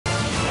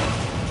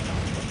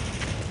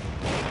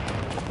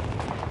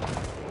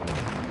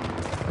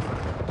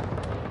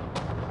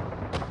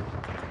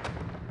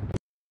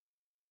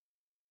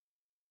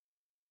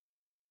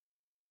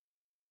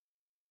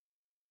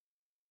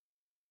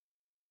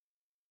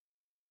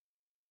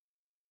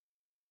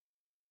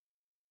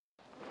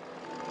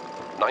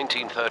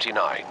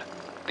1939.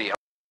 The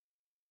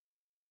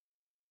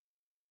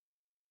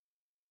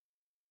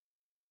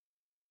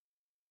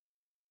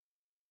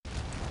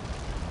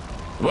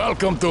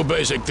Welcome to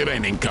basic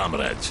training,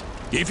 comrades.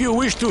 If you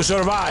wish to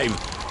survive,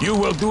 you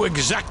will do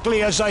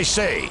exactly as I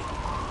say.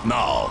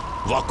 Now,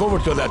 walk over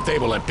to that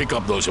table and pick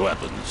up those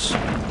weapons.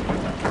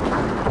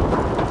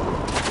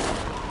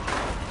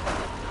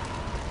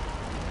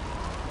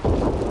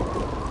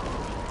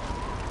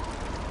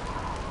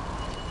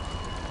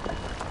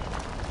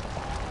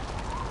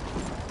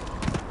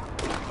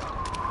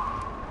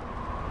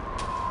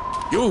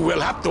 You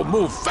will have to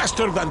move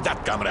faster than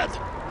that, comrade.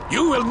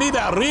 You will need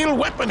a real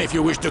weapon if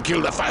you wish to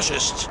kill the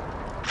fascists.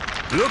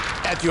 Look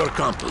at your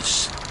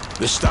compass.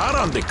 The star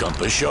on the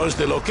compass shows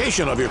the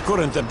location of your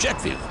current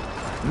objective.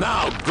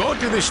 Now, go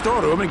to the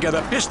storeroom and get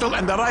a pistol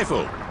and a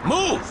rifle.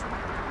 Move!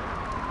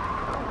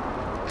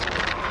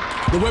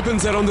 The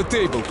weapons are on the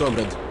table,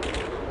 comrade.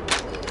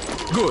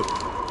 Good.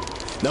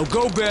 Now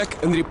go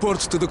back and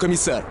report to the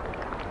commissar.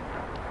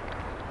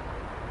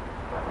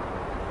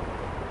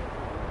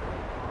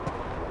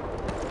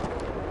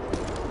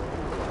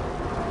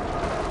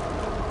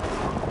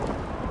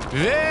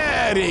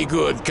 Very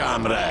good,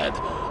 comrade.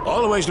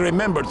 Always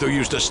remember to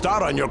use the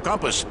star on your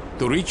compass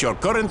to reach your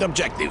current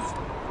objective.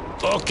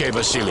 Okay,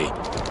 Vasily.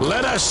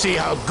 Let us see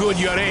how good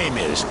your aim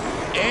is.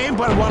 Aim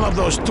for one of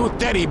those two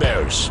teddy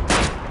bears.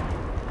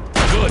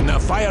 Good, now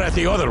fire at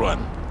the other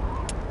one.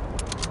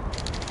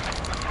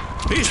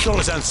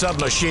 Pistols and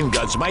submachine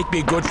guns might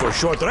be good for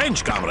short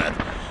range, comrade.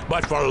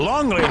 But for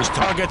long-range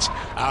targets,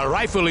 a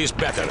rifle is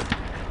better.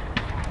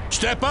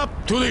 Step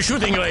up to the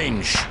shooting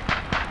range.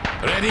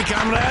 Ready,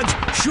 comrades?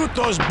 Shoot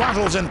those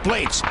bottles and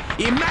plates.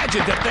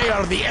 Imagine that they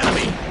are the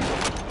enemy.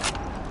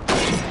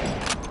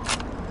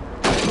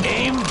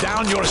 Aim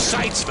down your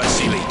sights,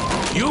 Vasily.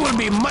 You will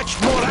be much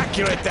more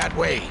accurate that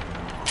way.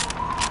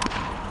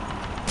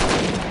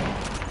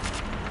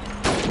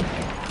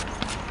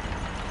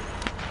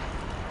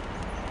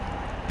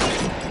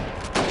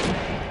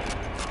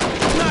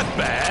 Not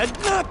bad,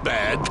 not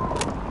bad.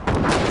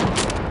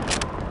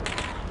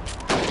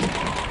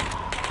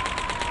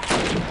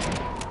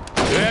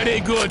 Very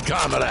good,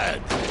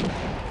 comrade.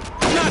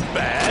 Not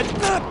bad,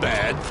 not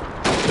bad.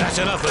 That's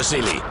enough,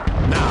 Vasily.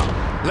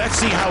 Now, let's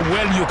see how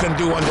well you can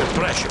do under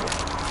pressure.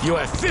 You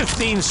have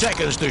 15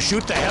 seconds to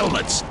shoot the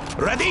helmets.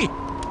 Ready?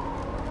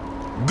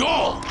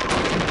 Go!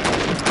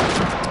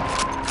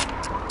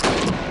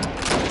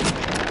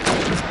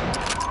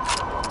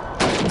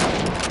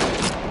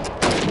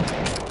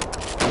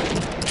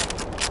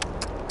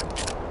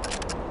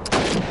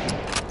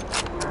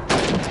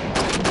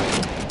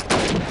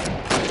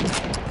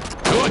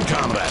 Good,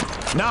 comrade.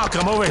 Now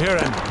come over here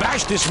and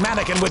bash this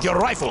mannequin with your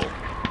rifle.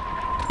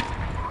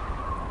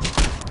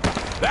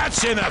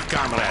 That's enough,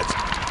 comrades.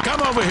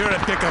 Come over here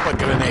and pick up a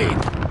grenade.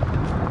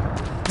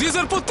 These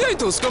are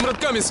potatoes, Comrade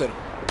Commissar.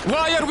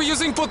 Why are we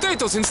using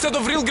potatoes instead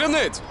of real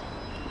grenades?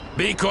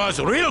 Because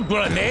real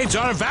grenades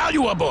are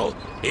valuable.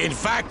 In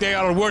fact, they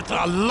are worth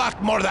a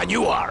lot more than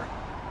you are.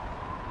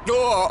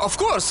 Oh, of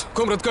course,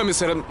 Comrade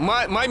Commissar.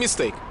 My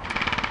mistake.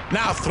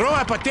 Now throw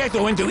a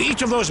potato into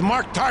each of those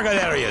marked target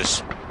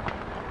areas.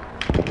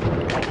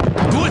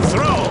 Good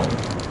throw.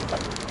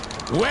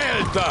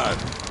 Well done.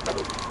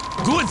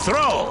 Good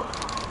throw.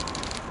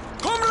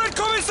 Comrade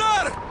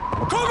Commissar!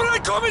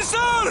 Comrade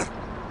Commissar!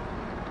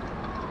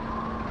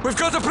 We've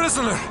got a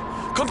prisoner.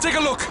 Come take a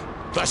look.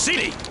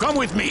 Vasily, come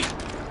with me.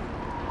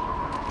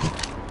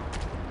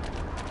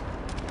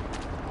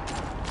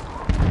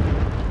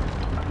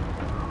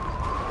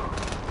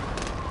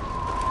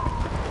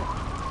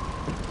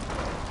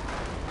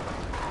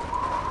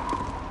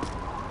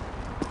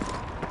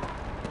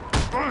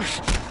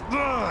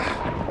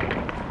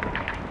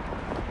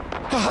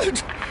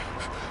 Halt!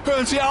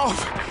 Hören Sie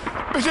auf!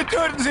 Bitte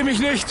töten Sie mich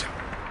nicht!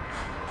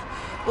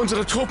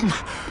 Unsere Truppen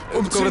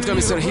Comrade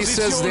Commissar, he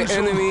says the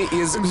enemy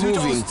is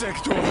moving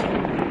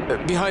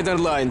behind our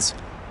lines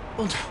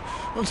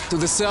to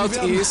the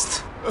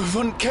southeast,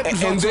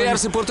 and they are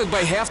supported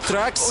by half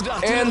trucks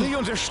and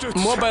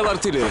mobile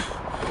artillery.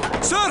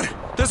 Sir,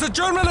 there's a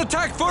German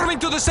attack forming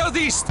to the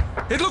southeast.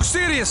 It looks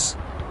serious.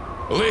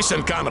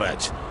 Listen,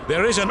 comrades.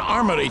 There is an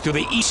armory to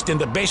the east in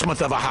the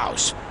basement of a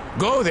house.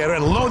 Go there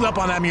and load up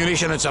on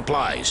ammunition and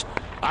supplies.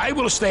 I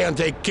will stay and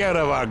take care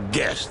of our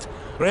guest.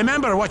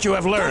 Remember what you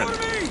have learned.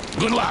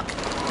 Good luck.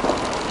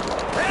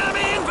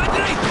 Enemy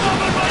infantry!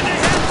 Over by the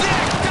head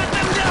deck! Cut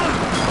them down!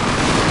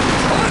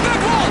 On that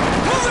wall!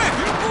 Move it!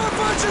 You poor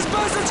fascist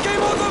bastards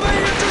came all the way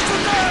here just to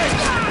die!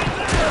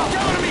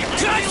 Cover me!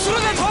 Crack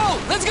through that hole!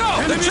 Let's go!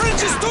 The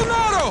trench is too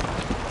narrow!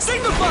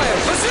 Signal fire!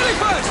 Vasily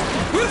first!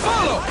 We'll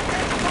follow!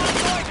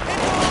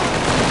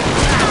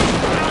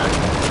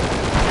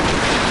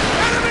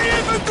 Enemy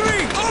infantry!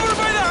 Over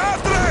by the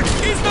half-track!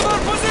 East of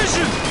our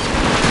position!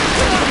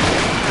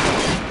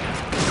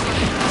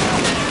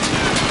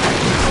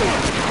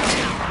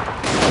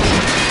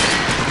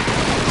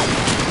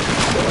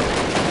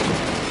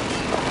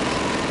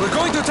 We're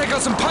going to take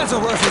out some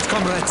panzer rifles,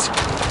 comrades.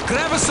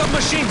 grab a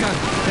submachine gun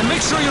and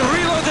make sure you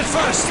reload it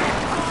first.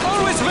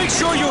 Always make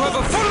sure you have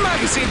a full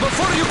magazine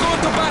before you go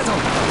into battle.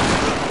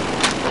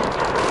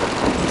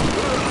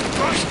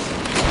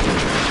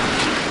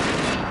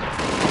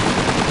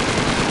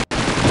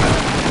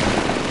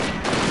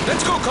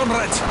 Let's go,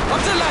 comrades!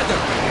 Up the ladder!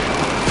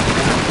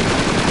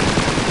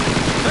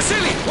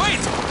 Vasily,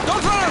 wait!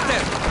 Don't run out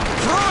there!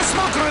 Throw a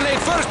smoke grenade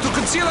first to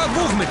conceal our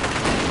movement.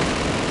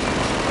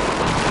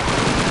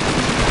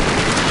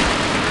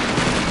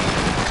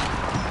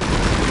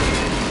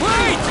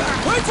 Wait!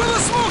 Wait for the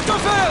smoke to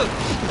fill!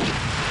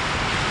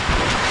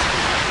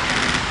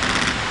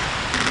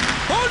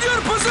 Hold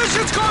your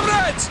positions,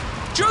 comrades!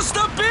 Just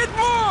a bit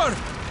more!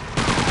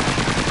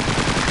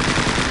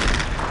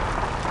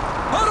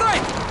 All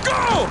right,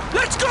 go!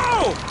 Let's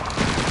go!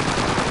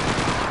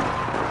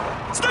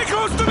 Stay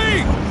close to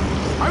me!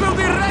 I will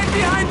be right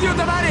behind you,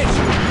 Tavarish!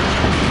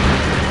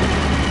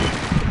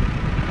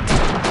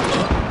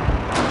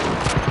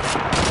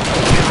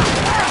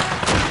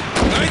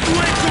 Right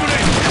away,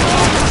 comrade!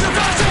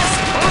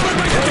 Over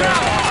by the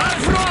ground! Up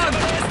front!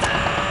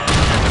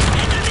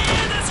 In der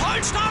Nähe des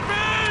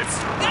Holzstapels!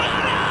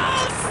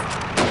 Geradeaus!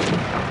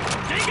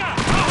 Krieger!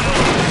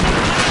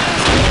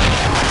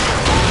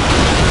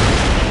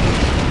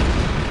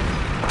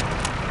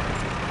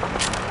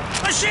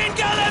 Machine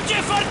gun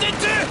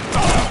MG42!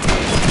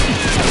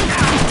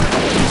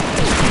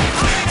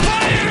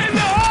 Fire in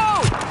the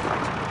hole!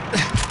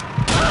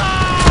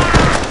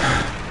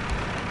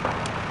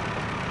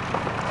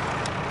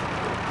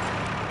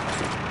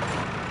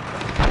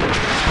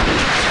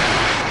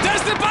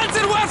 There's the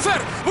Panzerwerfer!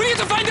 We need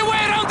to find a way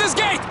around this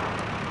gate!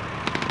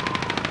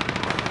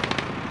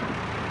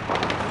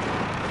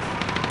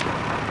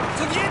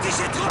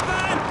 Sowjetische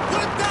Truppen!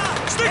 Runter!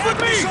 Stick with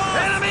me!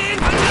 Enemy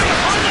infantry!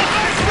 On the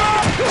first floor!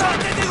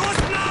 Schaltet die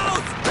Russen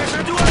aus!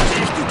 Besser du als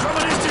ich, du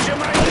kommunistische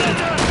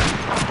Marionette!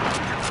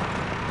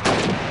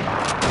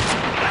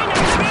 Einer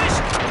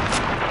erwischt!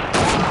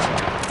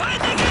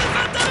 Feindliche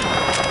Infanterie!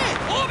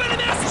 Oben im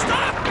ersten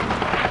Stock!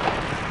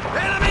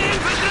 Enemy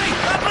infantry!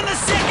 Up on the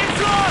second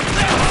floor!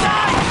 Left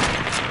side!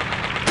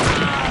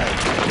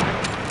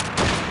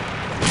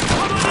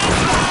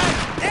 Kommunisten!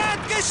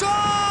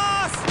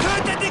 Erdgeschoss!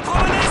 Tötet die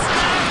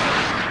Kommunisten!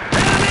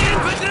 Enemy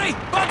infantry!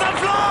 Bottom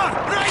floor!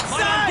 Right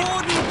side!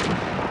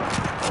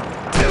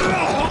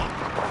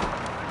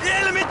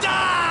 Enemy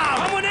down!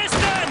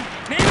 Kommunisten!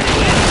 Nehmen die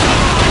Winde!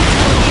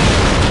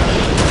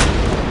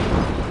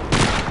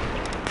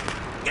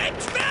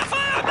 Gebt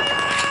Sperrfeuer!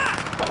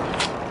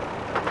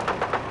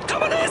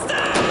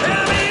 Kommunisten!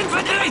 Enemy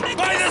infantry!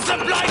 By the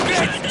supply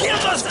gate! Kill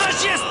those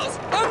fascists!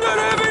 Under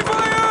heavy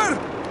fire!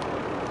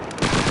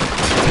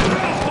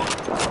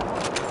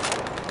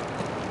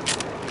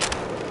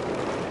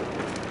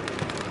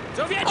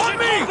 On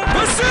me!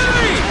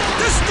 Vasily!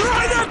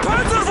 Destroy that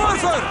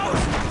Panzerwerfer!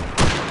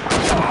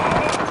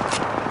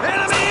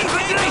 Enemy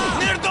infantry!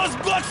 Near those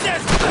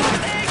boxes!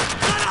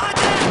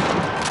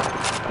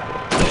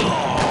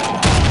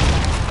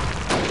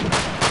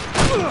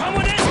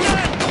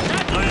 Kommunisten! Da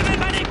drüben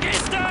bei den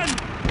Kisten!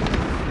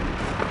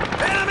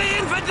 Enemy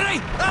infantry!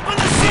 Up on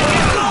the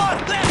second floor!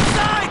 Left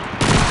side!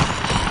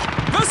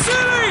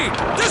 Vasily!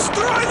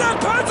 Destroy that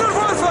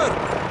Panzerwerfer!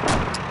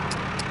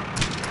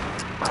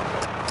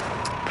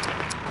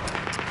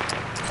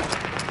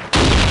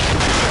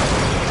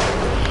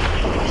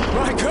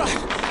 My God!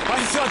 I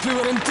thought we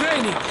were in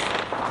training!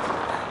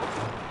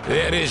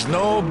 There is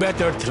no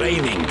better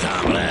training,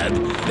 comrade,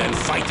 than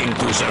fighting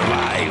to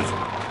survive.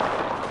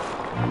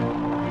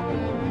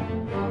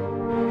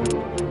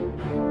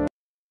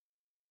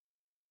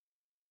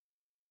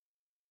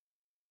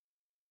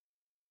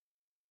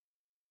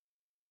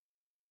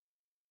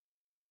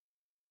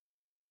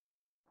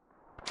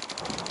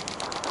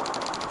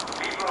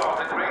 People of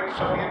the great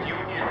Soviet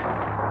Union,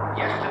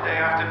 yesterday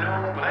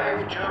afternoon,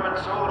 brave German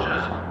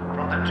soldiers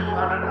from the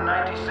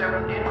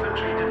 297th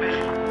Infantry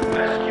Division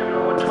rescued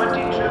over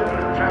 20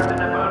 children trapped in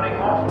a burning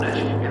orphanage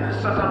in the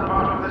southern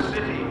part of the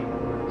city.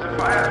 The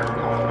fires were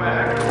caused by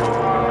actual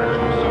bombardment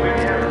from Soviet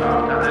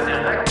aircraft and the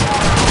direct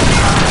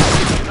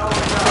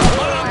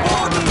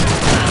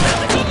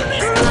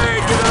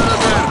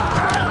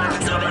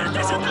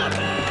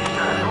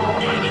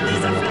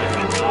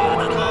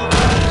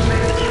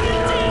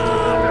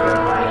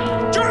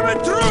German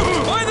troops!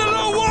 By the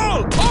low wall!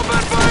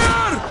 Open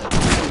fire!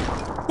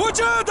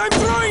 Watch out! I'm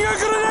throwing a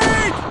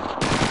grenade!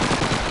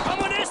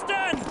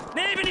 Kommunisten!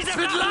 Neben dieser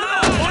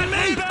Svetlana! On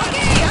me!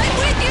 Okay, I'm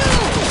with you!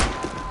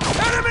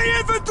 Enemy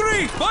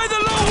infantry! By the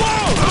low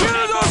wall!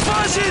 Kill those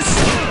fascists!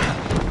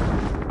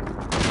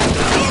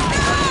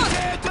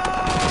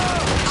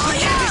 Oh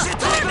yeah!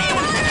 Let me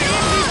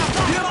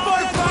Ihr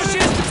wollt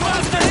Faschisten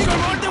fasten!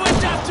 Come on, do it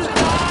just to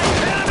die!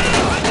 Enemy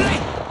infantry!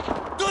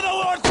 To the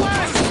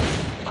northwest!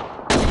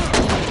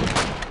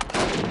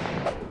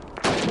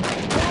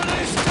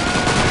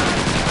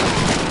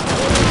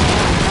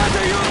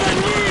 Better you than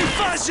me,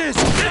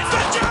 fascists! It's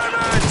the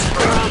Germans!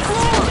 Ground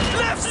floor!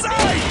 Left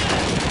side!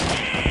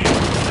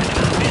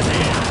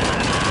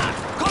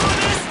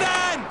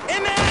 Kommunisten!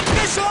 Im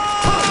Erdgeschoss!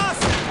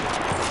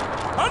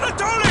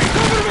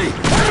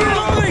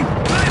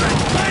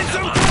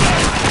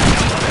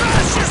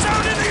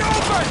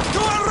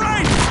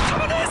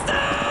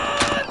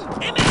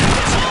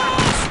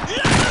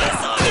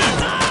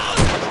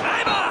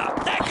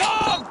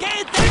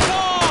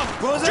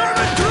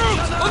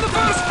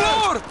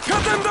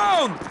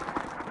 down!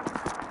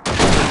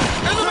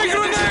 Enemy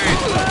grenade!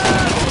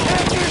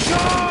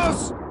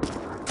 Erdgeschoss!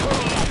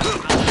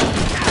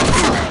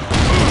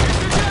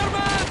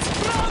 Germans!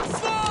 Front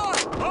vor!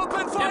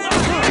 Open fire!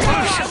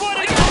 Er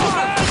wurde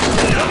getroffen!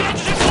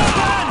 Sowjetische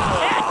Truppen!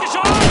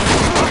 Erdgeschoss!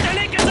 Auf der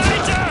linken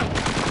Seite!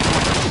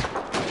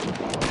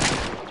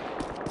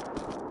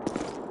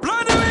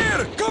 Vladimir!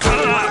 Komm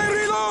mal,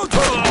 reload!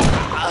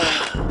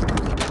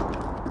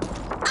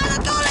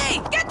 Anatoly!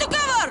 Get to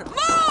cover!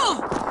 Move!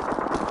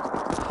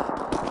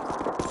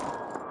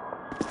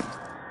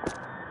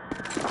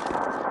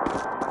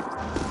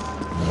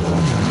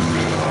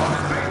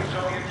 Great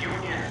Soviet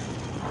Union.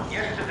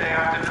 Yesterday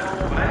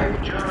afternoon,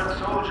 brave German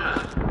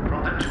soldiers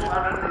from the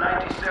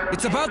 297th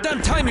It's about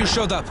damn time you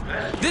showed up.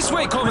 This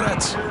way,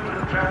 comrades!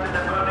 children trapped in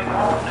a burning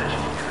orphanage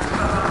in the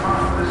southern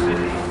part of the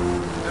city.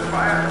 The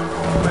fire took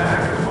over back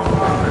and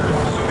bombardment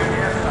of Soviet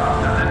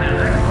aircraft and the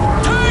direct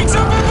order. Tanks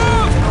up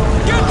above!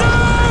 Get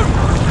down!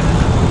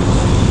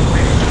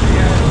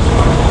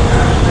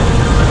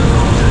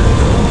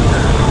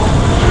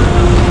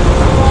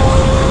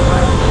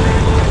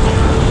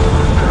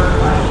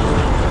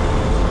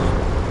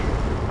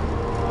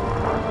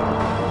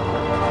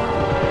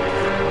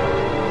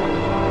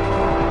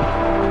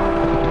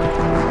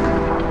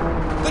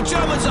 The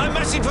Germans are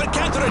massing for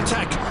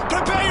counterattack!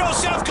 Prepare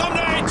yourself,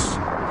 comrades!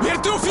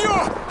 We're too few!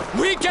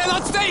 We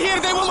cannot stay here!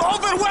 They will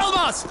overwhelm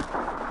us!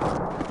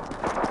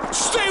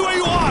 Stay where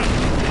you are!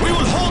 We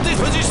will hold this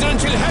position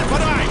until help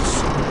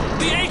arrives!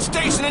 The aid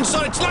station in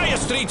Sorochnaya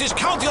Street is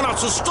counting on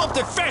us to stop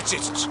the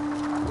fascists!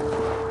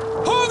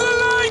 Hold the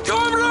line,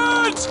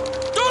 comrades!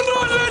 Do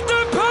not let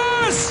them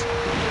pass!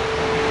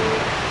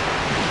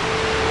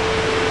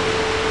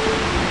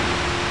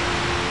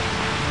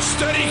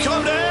 Steady,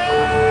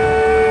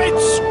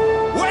 comrades!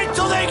 Wait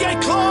till they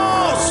get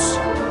close!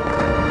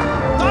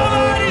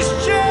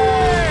 Товарищи!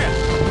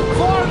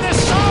 For the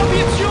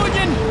Soviet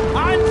Union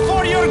and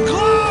for your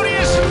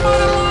glorious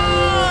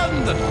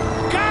motherland!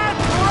 Get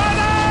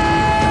ready!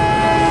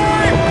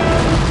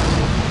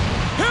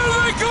 Here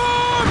they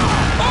come!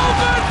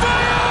 Open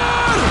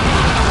fire!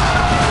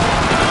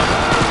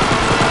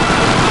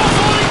 No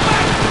falling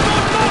back! Do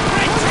not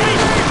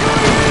retreat!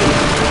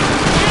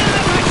 Kill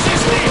the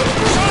fascisti!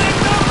 Show them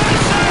no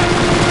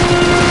mercy!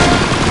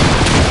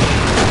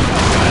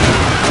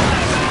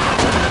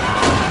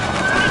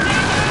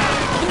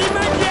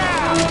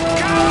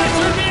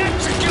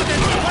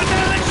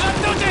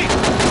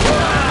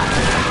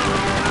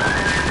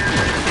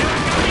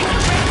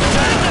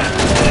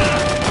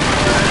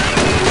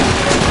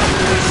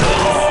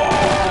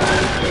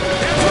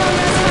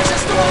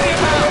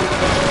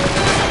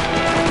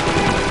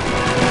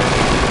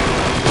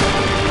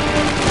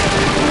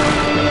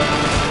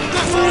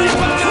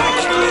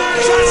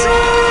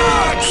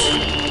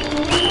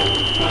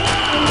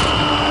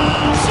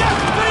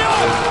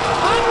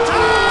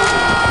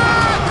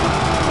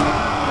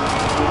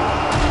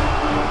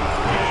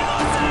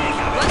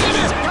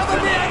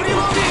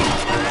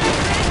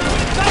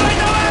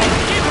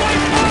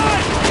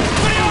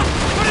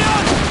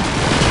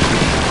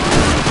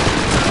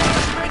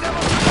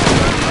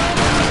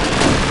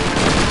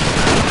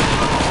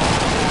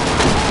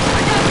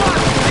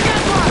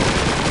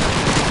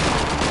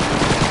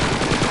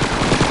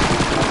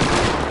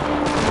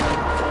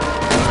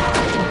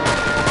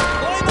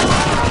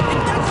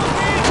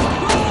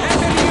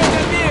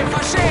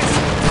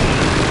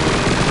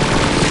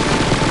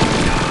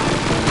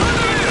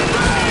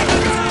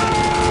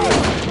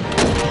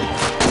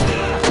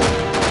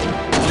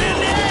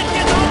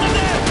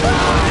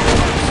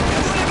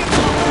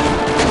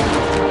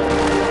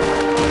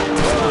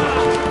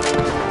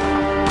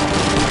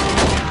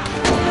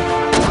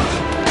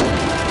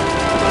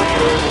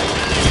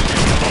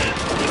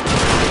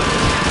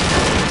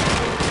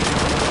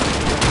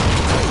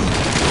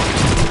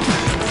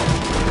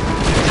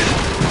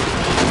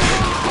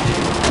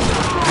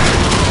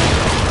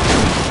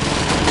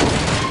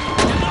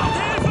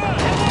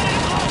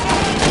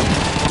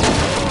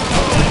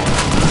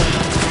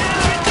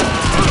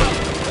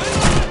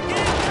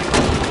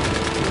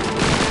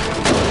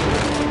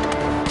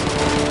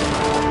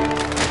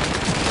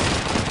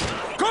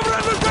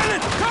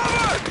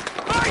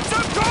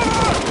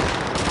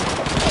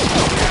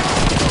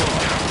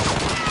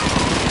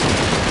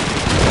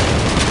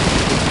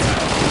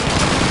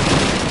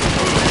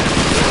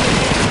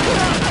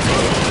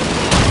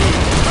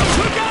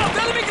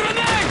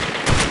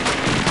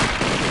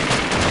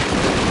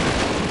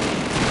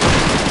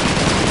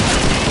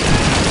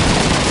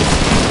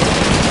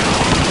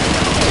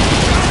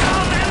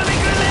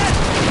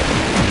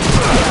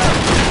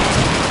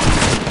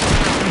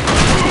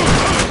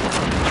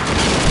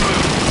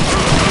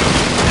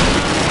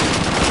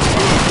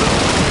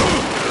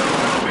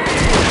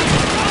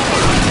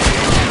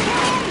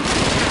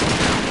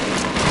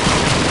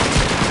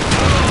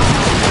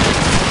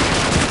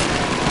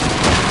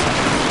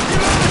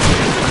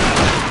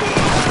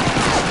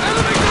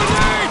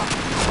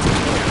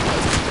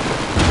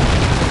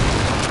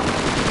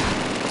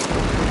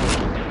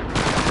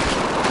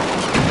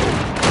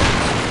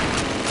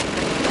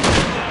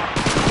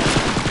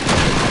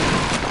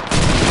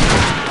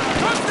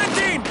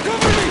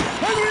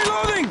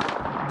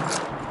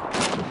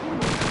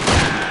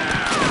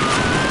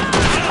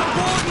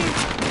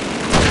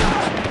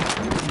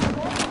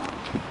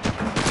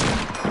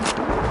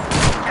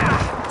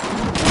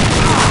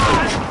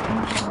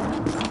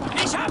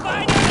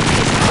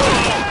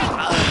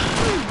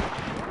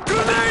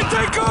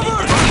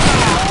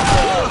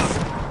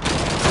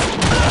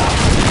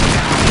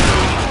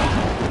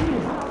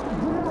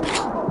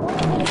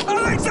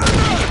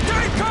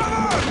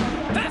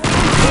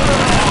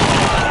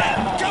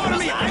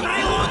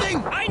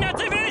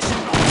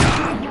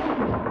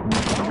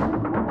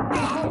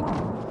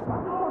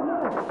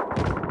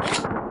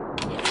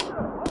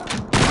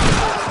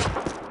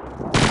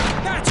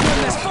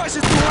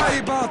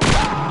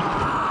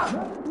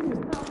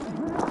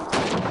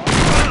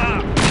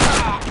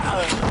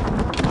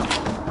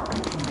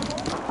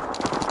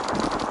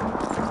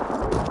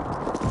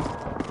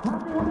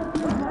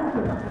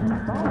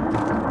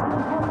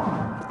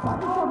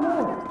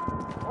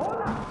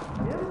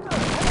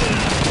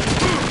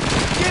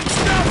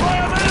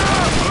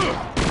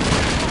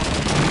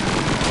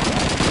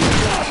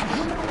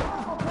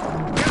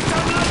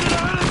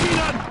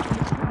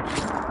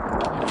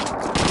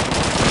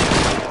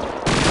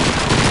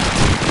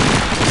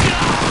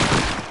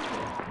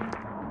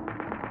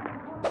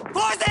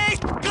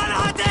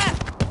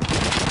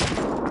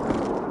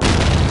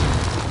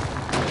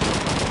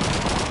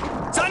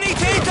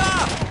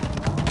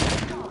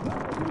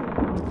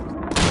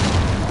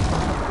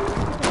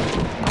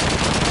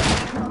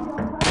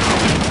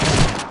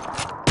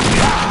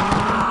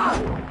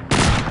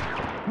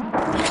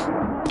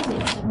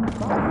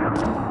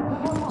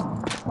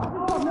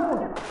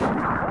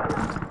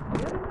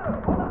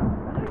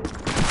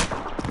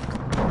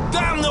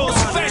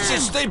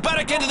 They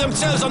barricaded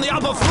themselves on the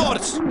upper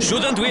floors!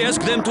 Shouldn't we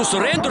ask them to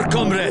surrender,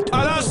 comrade?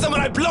 I'll ask them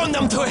when I've blown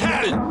them to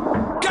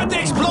hell! Get the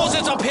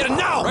explosives up here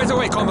now! Right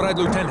away, Comrade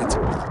Lieutenant.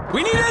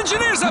 We need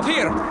engineers up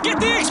here! Get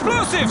the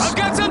explosives! I've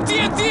got some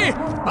TNT!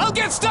 I'll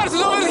get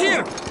started over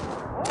here!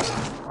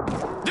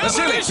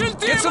 Vasily,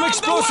 get some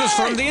explosives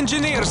from the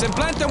engineers and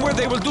plant them where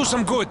they will do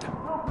some good.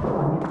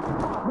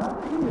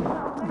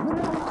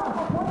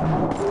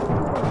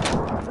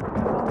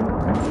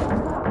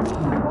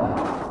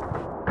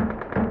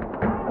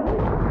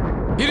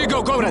 Here you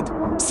go, comrade.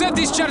 Set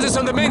these charges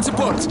on the main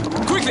supports.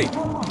 Quickly!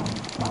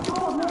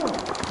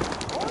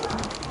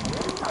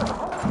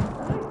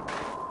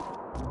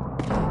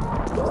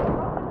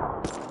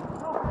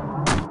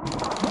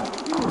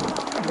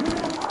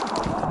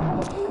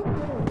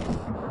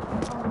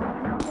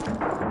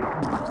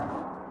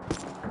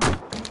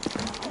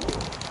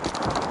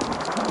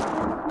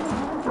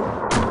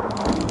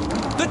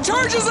 The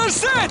charges are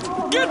set!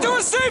 Get to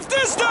a safe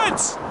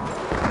distance!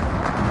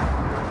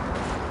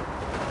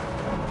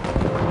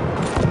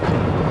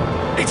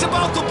 It's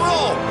about to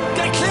blow!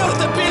 Get clear of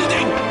the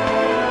building!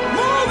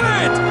 Move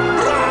it!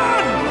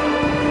 Run!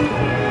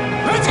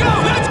 Let's go!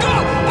 Let's go!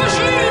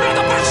 Пошли,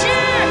 ребята, пошли!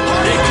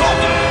 Hurry,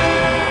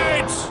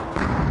 comrades!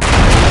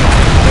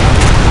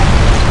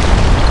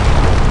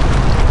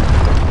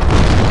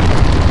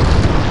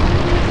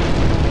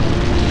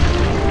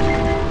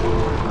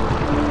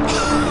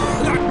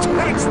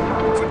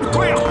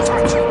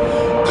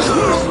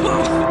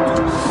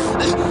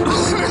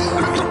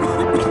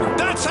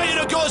 That's how you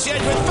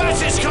negotiate with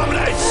fascist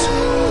comrades!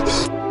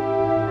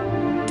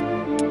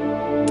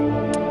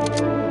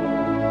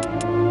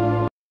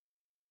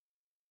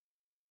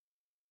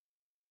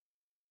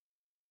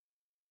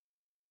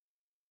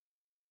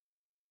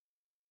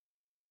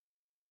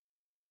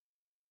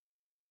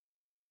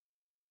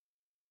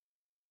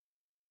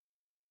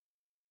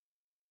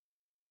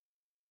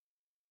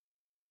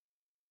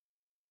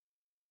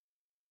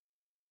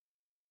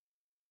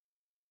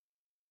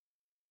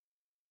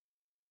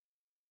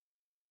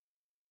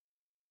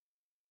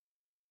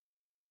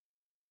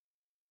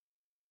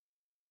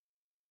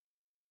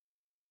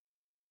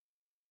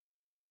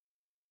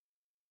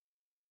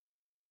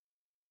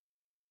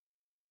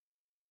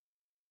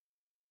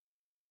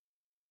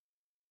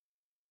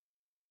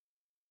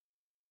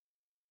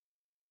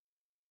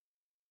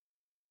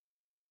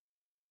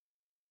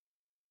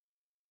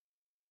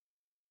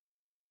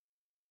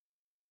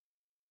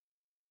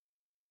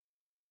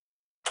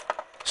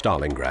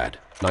 Stalingrad,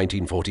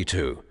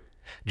 1942.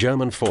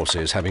 German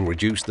forces, having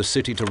reduced the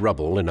city to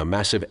rubble in a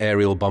massive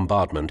aerial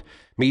bombardment,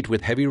 meet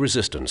with heavy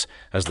resistance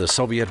as the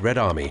Soviet Red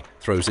Army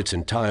throws its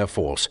entire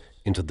force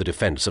into the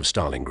defense of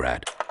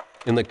Stalingrad.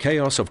 In the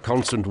chaos of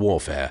constant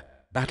warfare,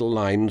 battle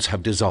lines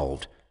have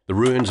dissolved. The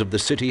ruins of the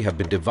city have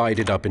been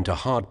divided up into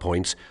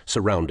hardpoints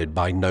surrounded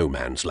by no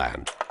man's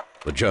land.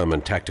 The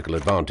German tactical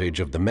advantage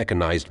of the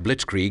mechanized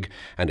blitzkrieg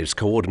and its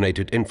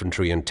coordinated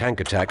infantry and tank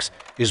attacks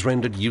is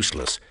rendered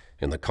useless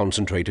in the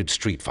concentrated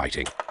street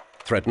fighting.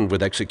 Threatened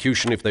with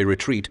execution if they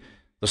retreat,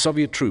 the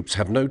Soviet troops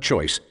have no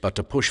choice but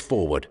to push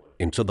forward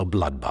into the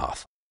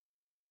bloodbath.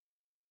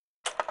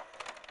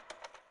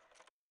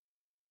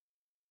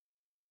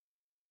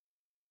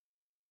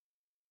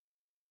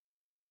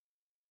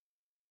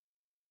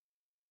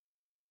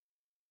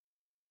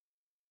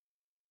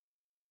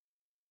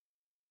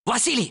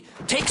 Vasily,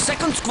 take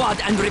second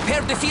squad and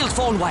repair the field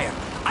phone wire.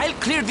 I'll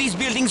clear these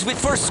buildings with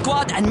first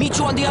squad and meet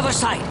you on the other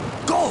side.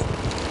 Go!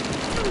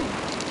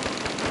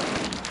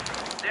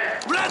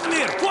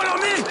 Vladimir, follow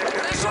me!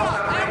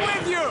 I'm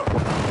with you!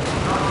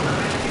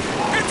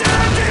 It's an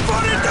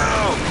MG-42!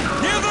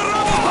 Near the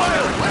rubble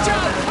pile! Watch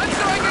out! I'm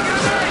throwing a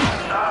grenade!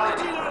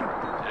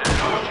 There's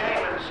no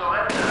shame in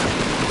surrender.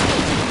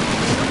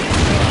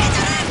 It's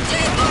an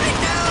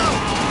MG-42!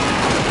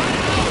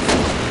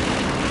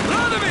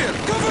 Vladimir,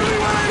 cover me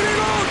while I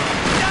reload!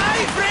 My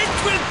friends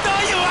will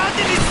throw you out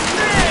in the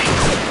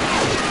streets!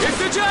 It's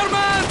the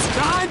Germans!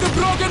 Behind the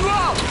broken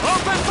wall!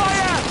 Open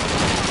fire!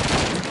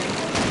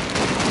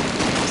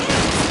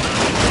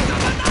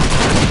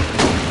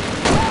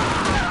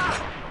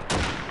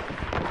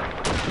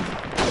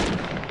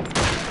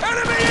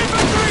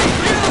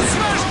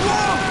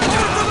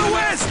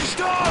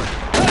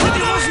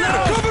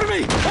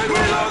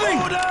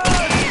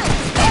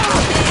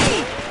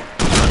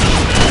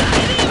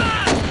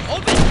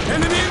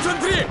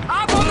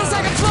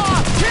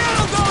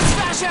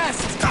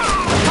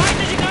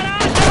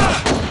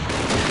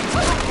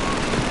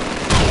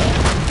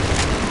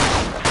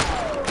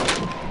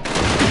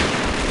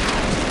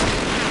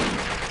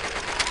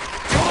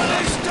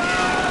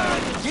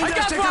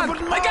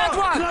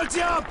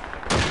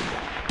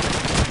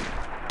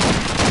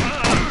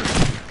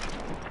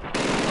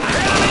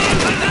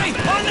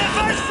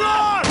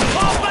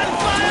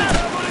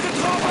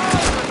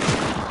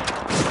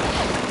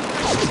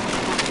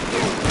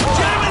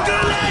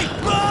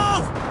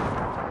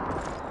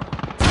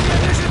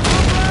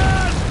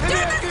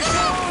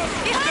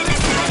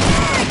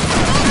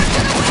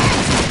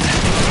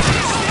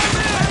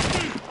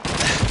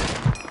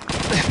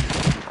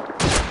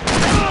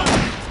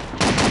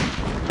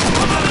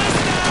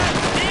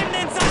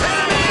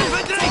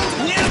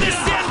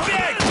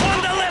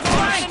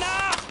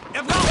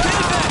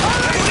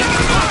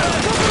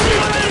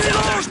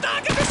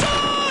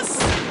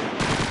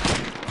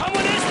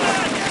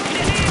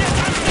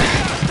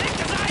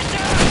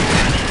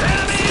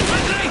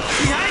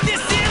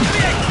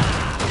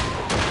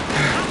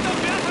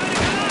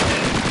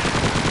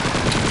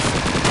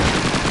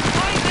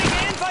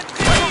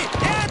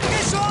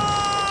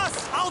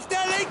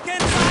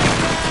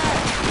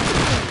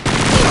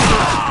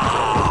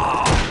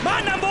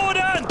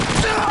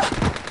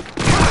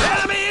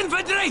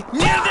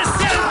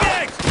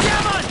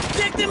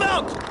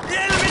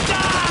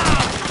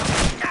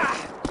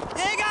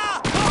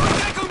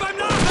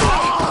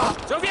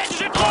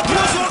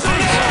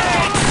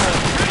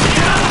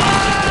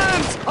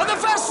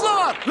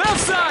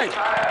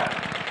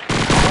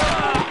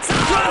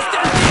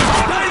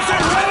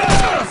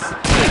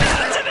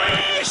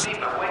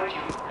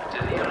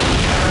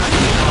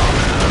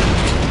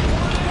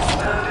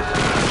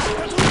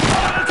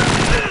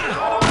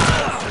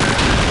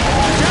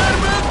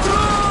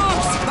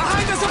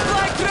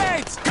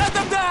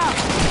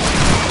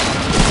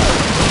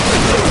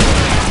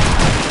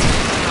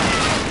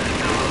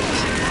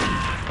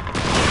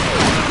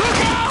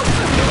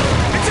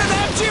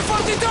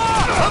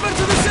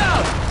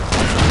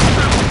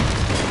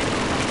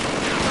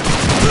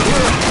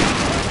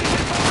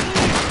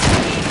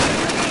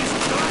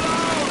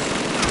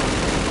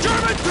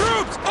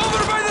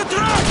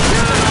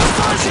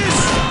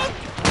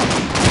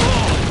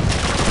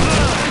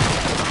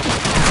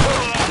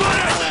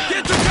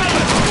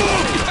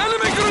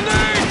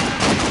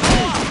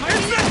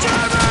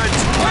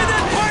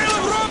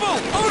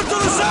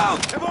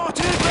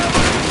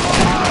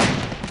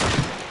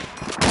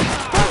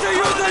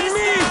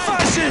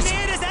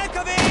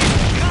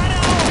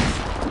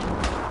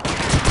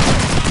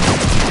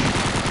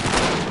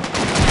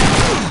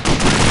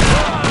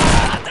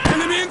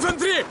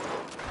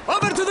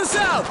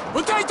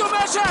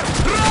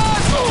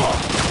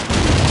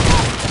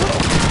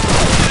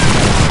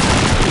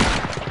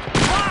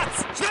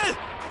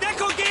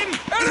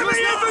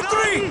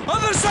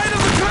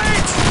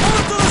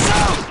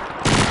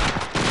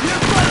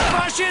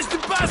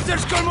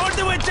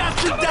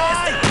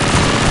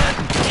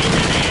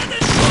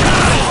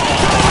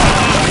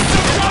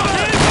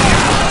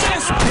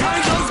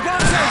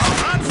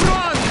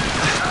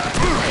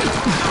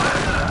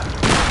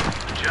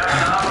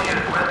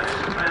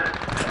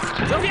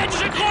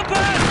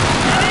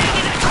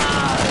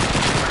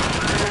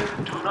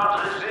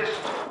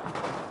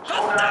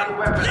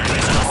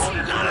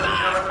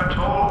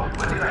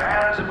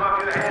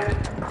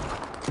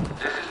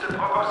 This is the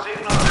proper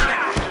signal for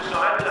you to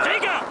surrender.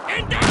 Digger,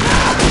 in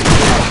Deckung!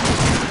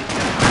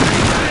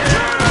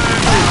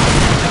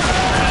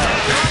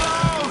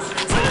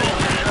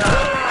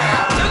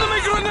 Enemy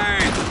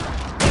grenade!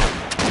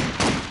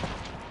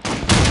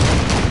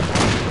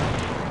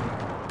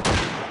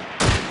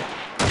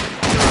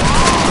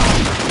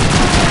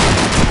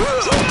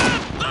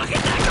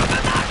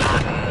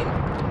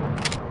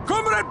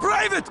 Comrade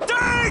Private,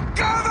 take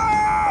cover!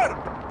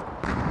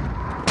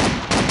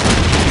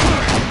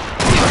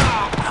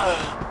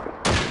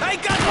 I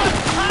got one!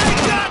 I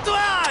got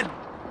one!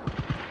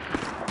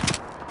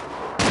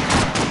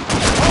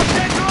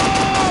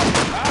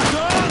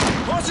 Achtung!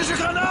 Russische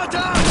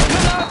Granate!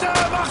 Granate!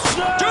 Mach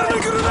schnell! German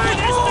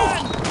Grenade! Move!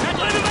 Er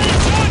treibt über den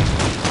Schutz!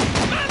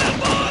 Mann am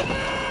Boden!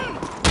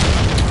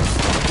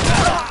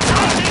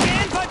 Feindliche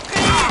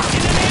Infanterie!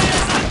 In der Nähe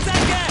der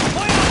Sandsäcke!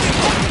 Feuer auf die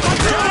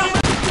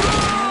Truppenkontrolle!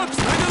 Troops!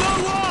 By the low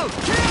wall!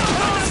 Kill!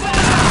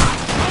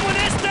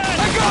 Kommunisten!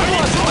 I got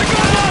one! I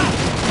got one!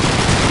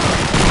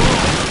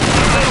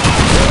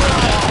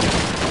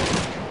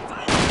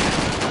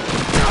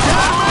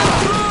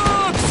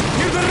 Troops!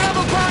 Near the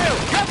rebel pile!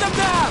 Cut them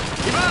down!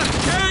 Ivan!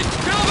 Change!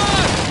 Cover!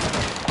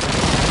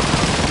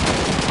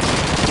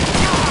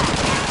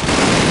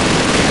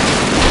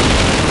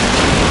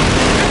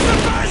 It's the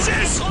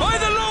fascists! By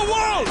the low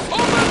wall!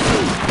 Open!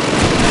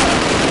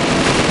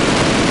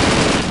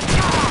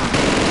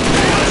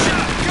 Russia!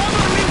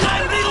 Cover me!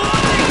 I'm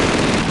reloading!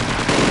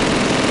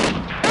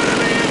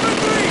 Enemy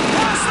infantry!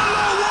 Past the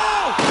low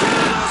wall!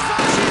 Kill those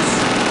fascists!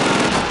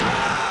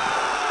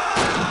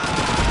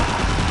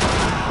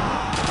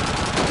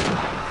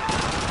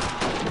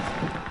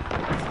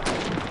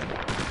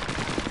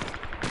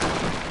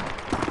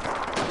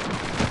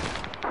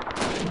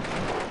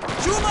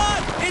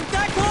 Schumann! In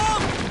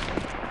Deckung!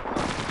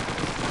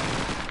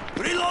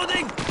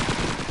 Reloading!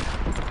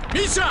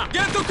 Misha!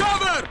 Get to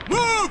cover!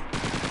 Move!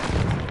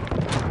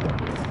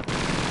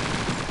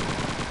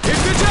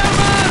 It's the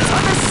Germans!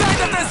 On the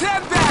side of the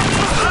sandbags!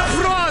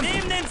 Front!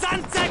 Neben den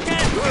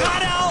Sandsäcken!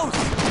 Geradeaus!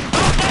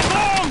 Auf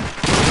Deckung!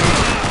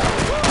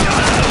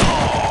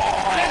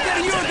 Better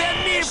you than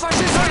me,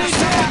 Faschisten!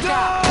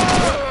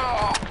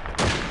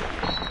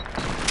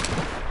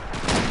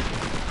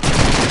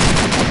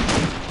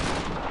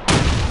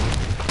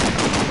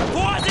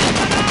 Vorsicht,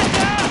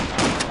 Granate!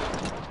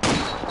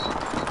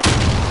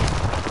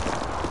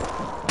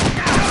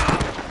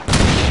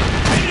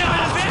 Wenn wir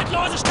eine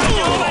wertlose Stadt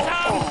erobert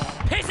haben,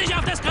 piss dich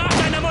auf das Grab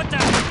deiner Mutter!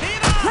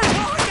 Viva!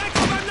 Brauchen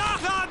Deckung beim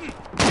Nachladen!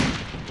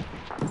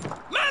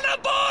 Mann am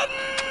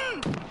Boden!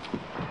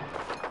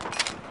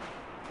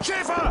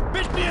 Schäfer,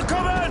 mit mir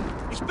kommen!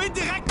 Ich bin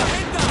direkt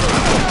dahinter!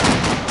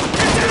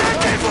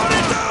 Direkt vor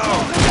den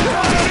Tor!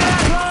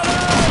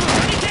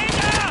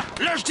 Sanitäter!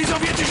 Löscht die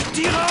sowjetischen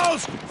Tiere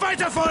aus!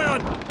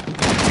 Weiterfeuern!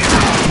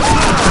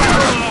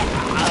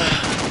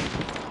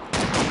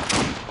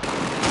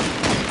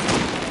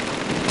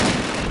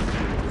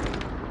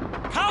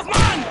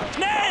 Kaufmann!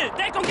 Schnell!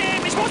 Deckung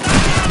geben! Ich muss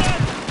abladen!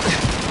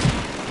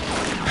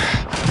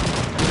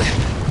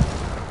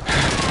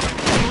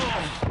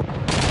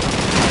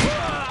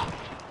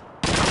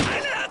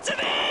 Eine Lanze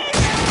weg!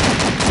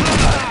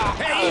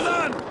 Hey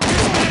Ivan! Gib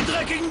mir den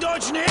dreckigen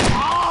Deutschen hin!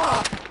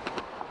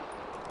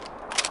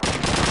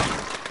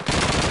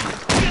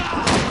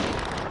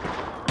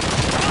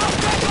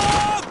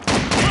 Aufdeckung!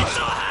 Geht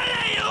zur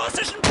Hölle, ihr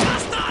russischen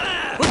Bastarde!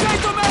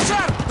 Potato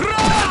Messer!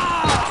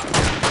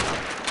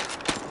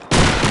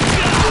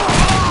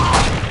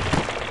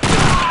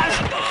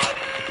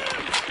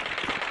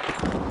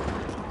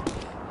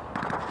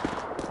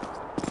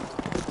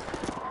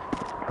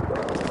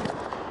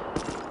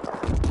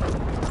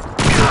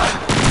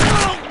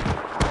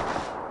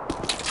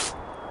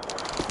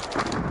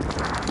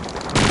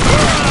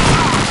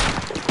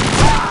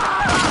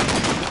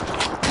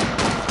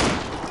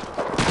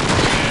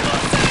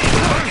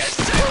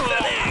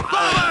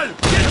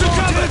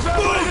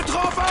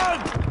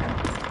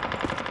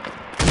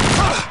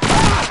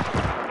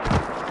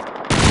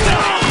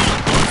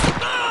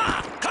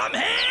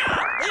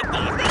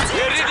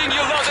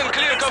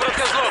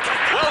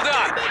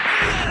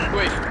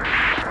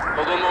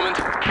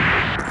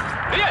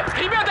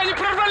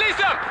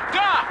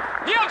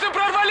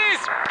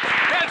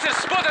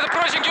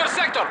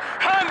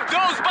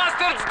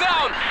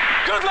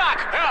 Good luck!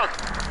 Out!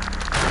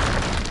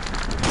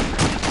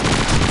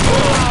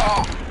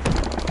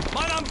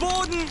 Mann am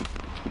Boden!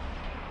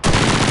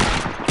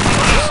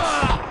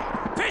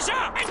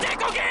 Fischer! In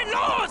Deckung gehen!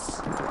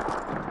 Los!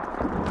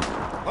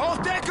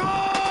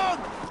 Hochdeckung!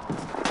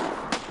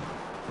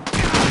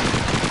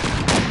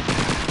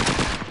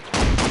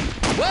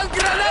 One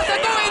granata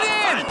going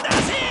in!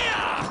 Das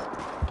hier!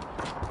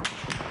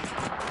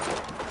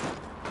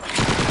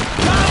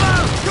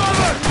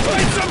 Cover!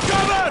 Find some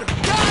cover!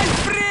 Guys,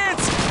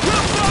 Fritz!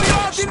 We'll throw you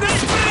out in the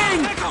spring!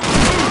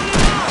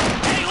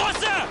 Hey,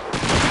 Russe!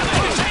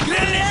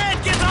 Grenade!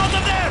 Get out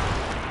of there!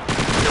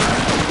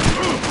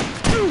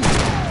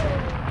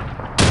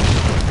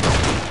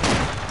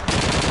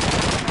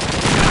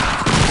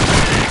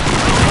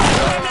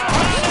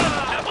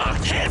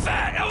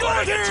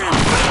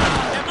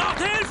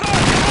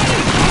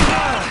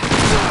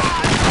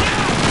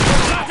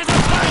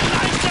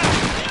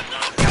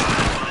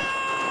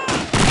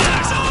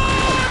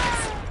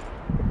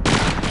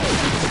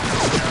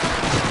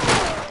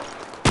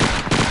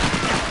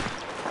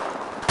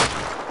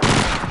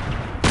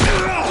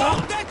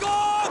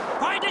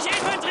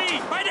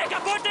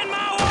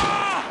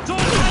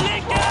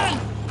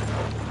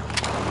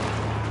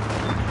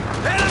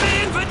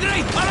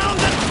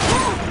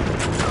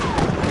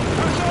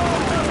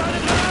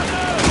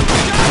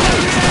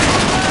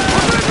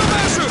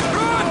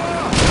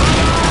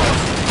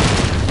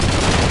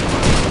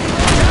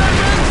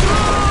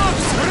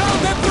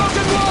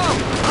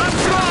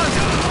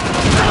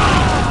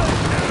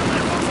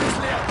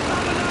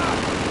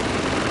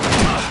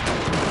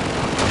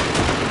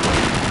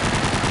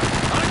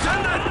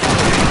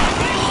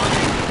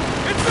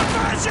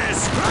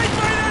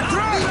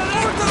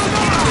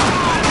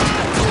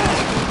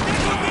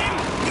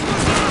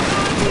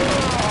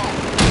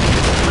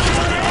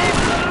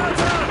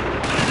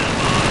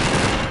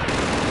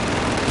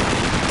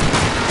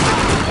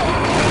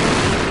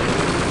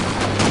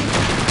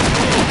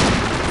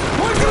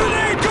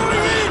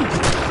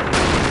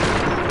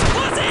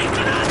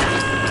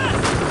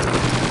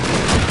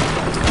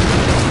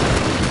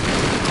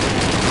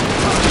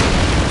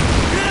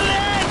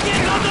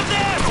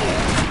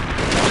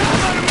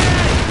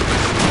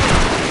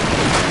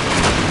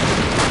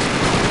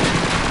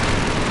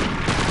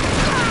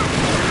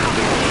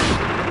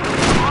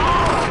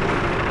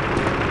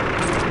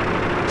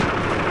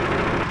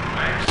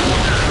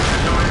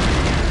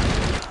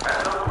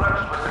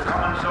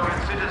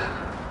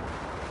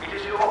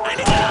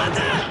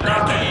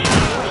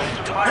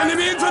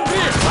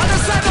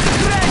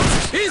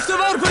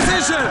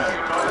 position!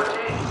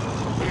 Loyalty?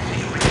 Is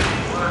he really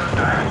worth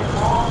dying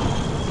for?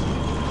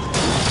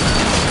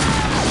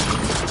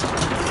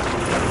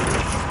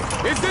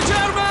 It's the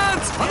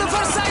Germans! On the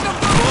first side of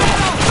the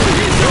battle!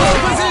 Into our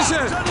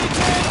position!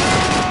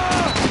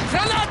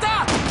 Granata!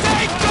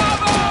 Take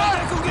cover!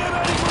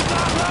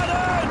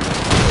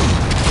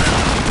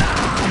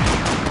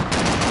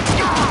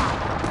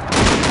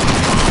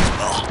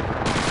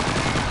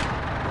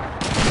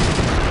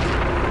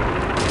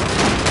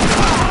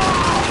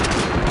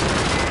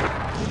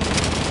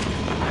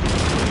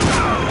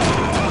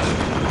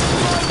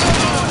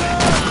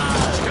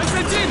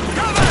 Константин,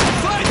 cover!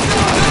 Fight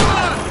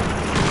cover!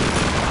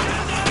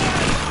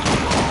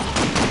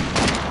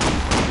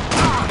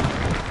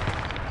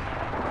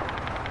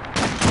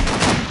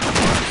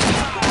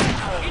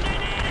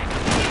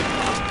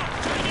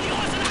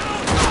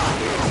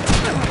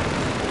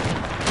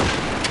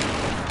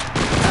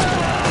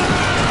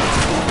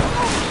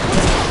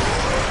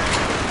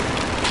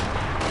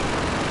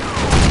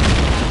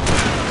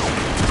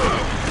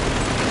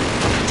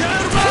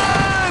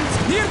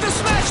 Germans! Near the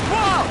smashed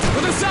wall!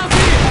 To the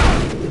southeast!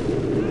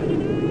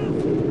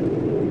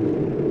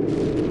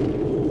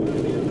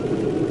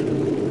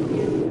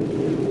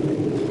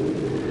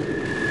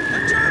 The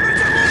Germans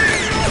are moving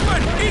in the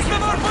open! East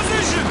of our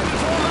position!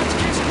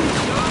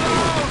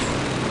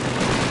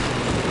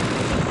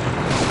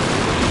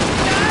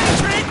 The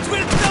French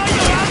will blow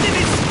you out in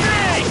its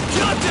face!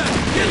 Johnson!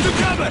 Get to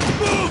cover!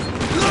 Move!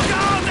 Look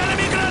out!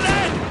 Enemy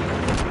grenade!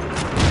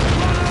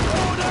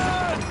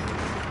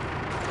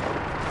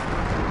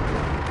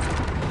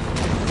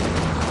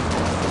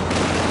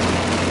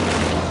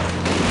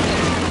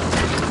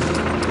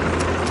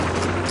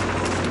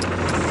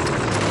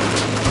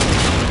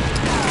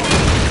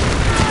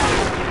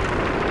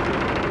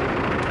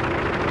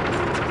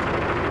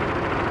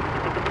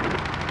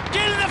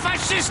 Kill the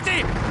fascisti!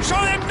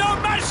 Show them no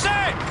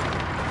mercy!